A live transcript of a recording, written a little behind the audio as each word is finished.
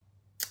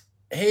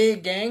Hey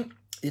gang,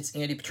 it's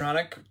Andy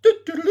Petronic.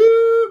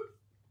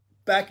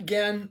 Back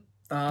again.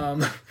 I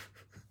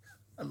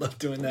love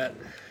doing that.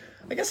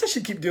 I guess I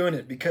should keep doing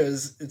it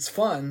because it's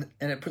fun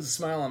and it puts a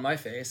smile on my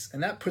face,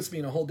 and that puts me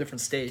in a whole different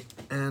state.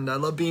 And I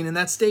love being in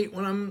that state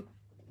when I'm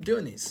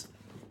doing these.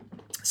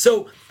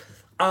 So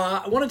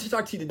I wanted to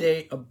talk to you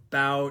today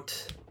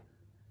about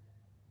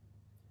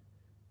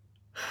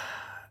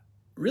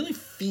really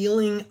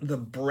feeling the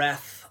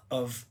breath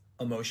of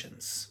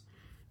emotions.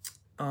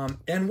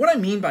 And what I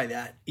mean by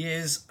that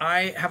is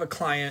I have a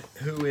client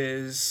who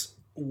is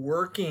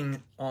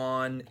working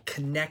on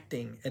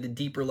connecting at a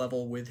deeper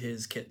level with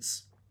his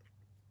kids.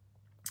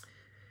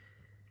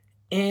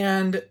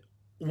 And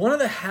one of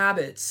the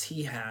habits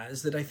he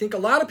has that I think a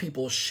lot of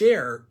people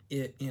share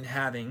in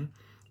having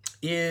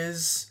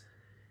is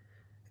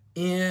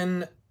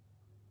in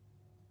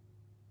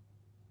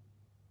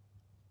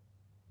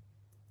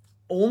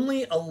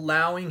only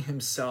allowing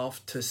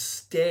himself to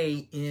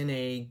stay in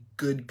a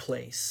good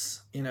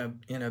place,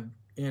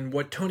 in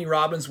what Tony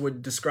Robbins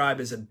would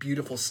describe as a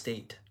beautiful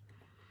state.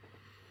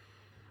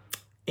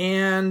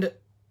 And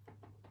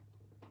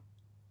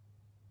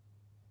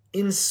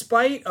in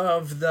spite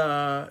of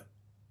the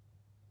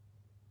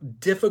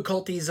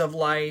difficulties of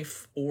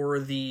life or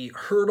the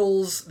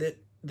hurdles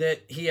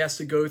that he has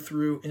to go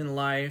through in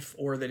life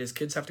or that his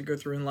kids have to go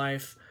through in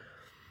life,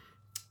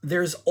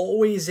 there's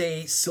always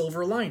a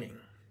silver lining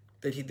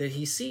that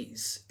he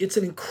sees. It's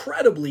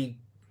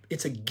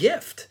a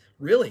gift,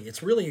 really.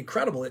 It's really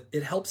incredible.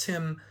 It helps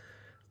him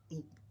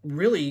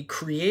really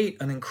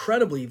create an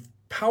incredibly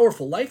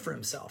powerful life for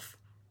himself.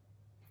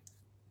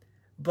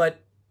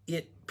 But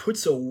it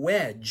puts a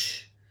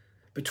wedge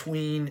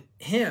between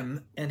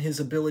him and his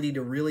ability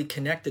to really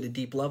connect at a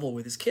deep level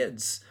with his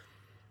kids,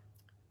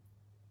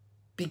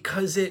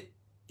 because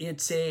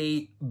it's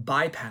a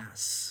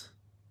bypass.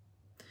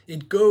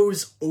 It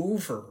goes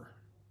over.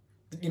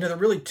 There are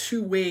really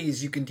two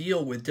ways you can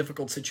deal with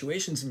difficult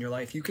situations in your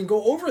life. You can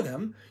go over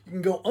them, you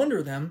can go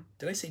under them.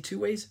 Did I say two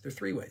ways? There are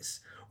three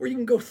ways. Or you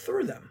can go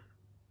through them.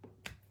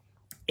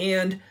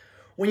 And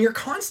when you're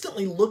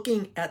constantly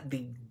looking at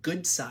the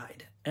good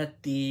side,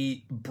 at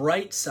the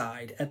bright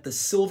side, at the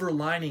silver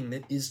lining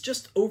that is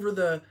just over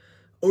the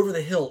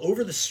hill,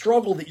 over the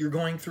struggle that you're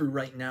going through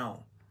right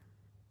now,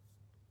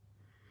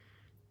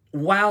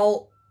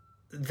 while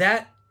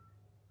that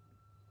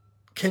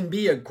can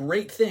be a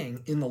great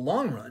thing in the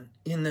long run,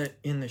 in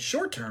the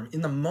short term,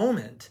 in the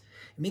moment,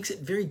 it makes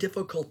it very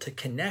difficult to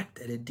connect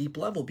at a deep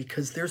level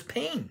because there's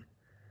pain,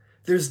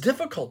 there's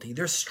difficulty,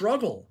 there's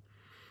struggle.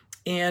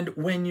 And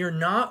when you're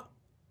not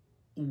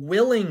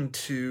willing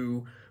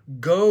to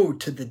go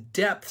to the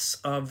depths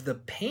of the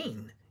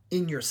pain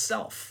in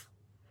yourself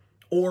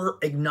or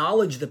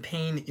acknowledge the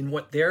pain in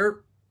what they're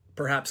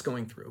perhaps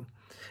going through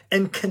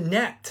and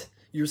connect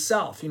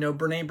yourself.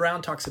 Brené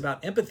Brown talks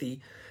about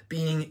empathy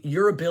being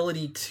your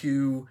ability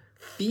to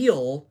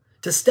feel,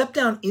 to step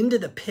down into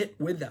the pit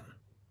with them,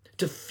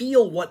 to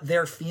feel what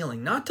they're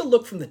feeling, not to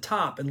look from the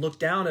top and look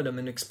down at them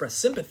and express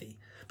sympathy,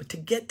 but to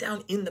get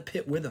down in the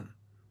pit with them.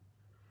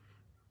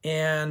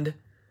 And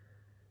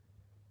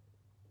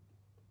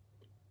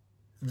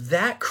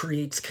that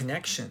creates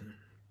connection.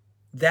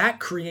 That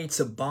creates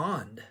a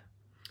bond.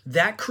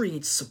 That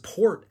creates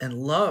support and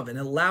love and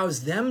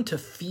allows them to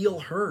feel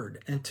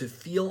heard and to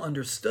feel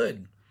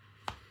understood.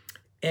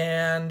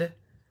 And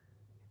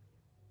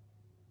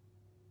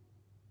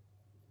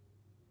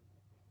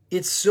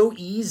it's so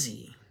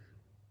easy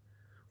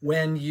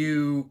when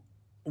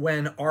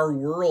our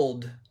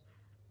world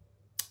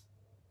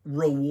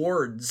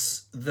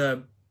rewards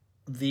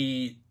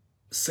the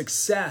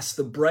success,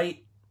 the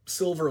bright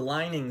silver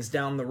linings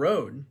down the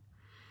road,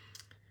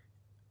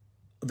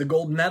 the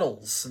gold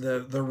medals,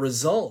 the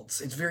results.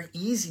 It's very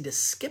easy to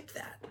skip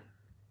that.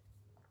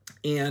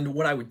 And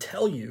what I would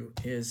tell you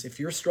is, if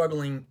you're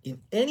struggling in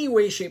any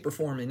way, shape, or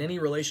form in any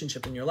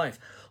relationship in your life,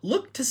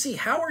 look to see,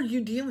 how are you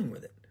dealing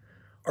with it?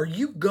 Are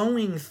you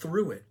going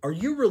through it? Are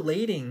you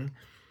relating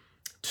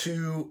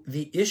to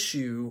the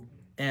issue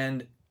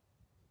and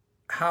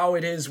how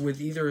it is with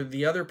either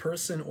the other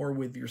person or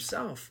with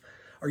yourself?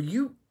 Are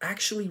you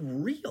actually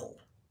real?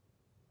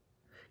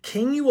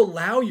 Can you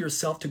allow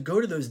yourself to go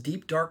to those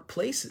deep, dark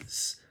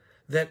places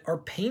that are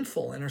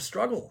painful and are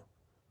struggle?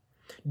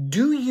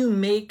 Do you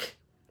make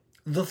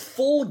the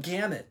full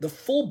gamut, the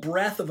full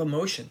breadth of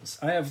emotions?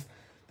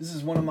 This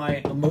is one of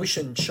my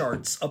emotion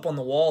charts up on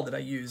the wall that I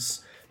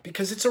use,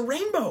 because it's a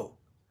rainbow.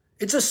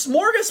 It's a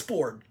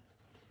smorgasbord.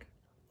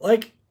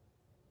 Like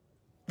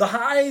the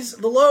highs,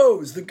 the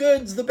lows, the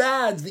goods, the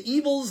bads, the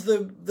evils,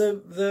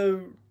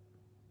 the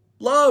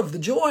love, the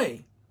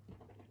joy.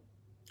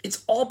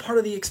 It's all part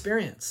of the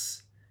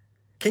experience.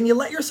 Can you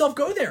let yourself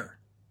go there?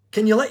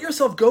 Can you let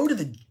yourself go to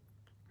the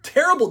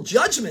terrible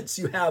judgments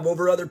you have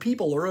over other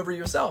people or over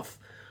yourself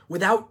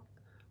without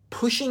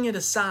pushing it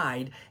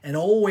aside and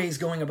always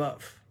going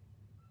above?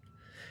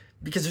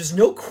 Because there's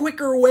no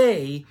quicker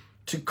way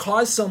to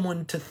cause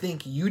someone to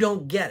think you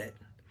don't get it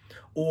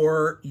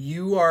or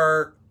you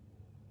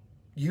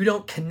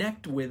don't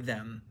connect with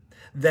them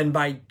than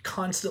by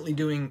constantly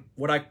doing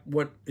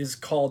what is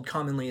called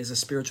commonly as a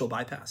spiritual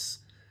bypass.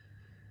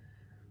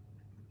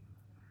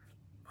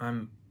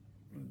 I'm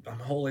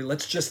holy.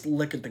 Let's just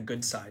look at the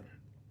good side.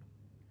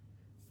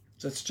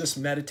 Let's just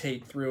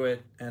meditate through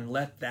it and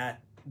let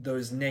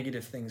those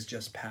negative things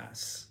just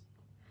pass.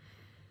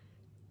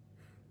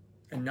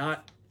 And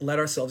not let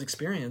ourselves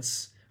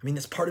experience. I mean,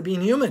 that's part of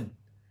being human,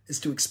 is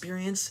to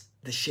experience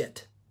the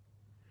shit.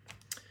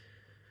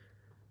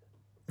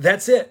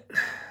 That's it.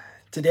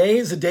 Today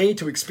is a day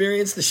to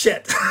experience the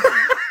shit.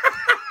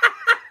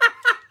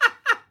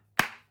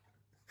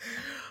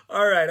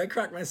 All right, I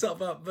cracked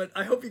myself up, but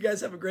I hope you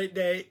guys have a great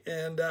day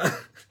and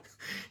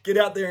get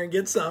out there and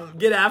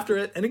get after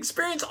it and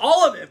experience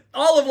all of it,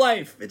 all of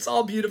life. It's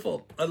all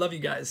beautiful. I love you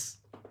guys.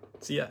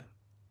 See ya.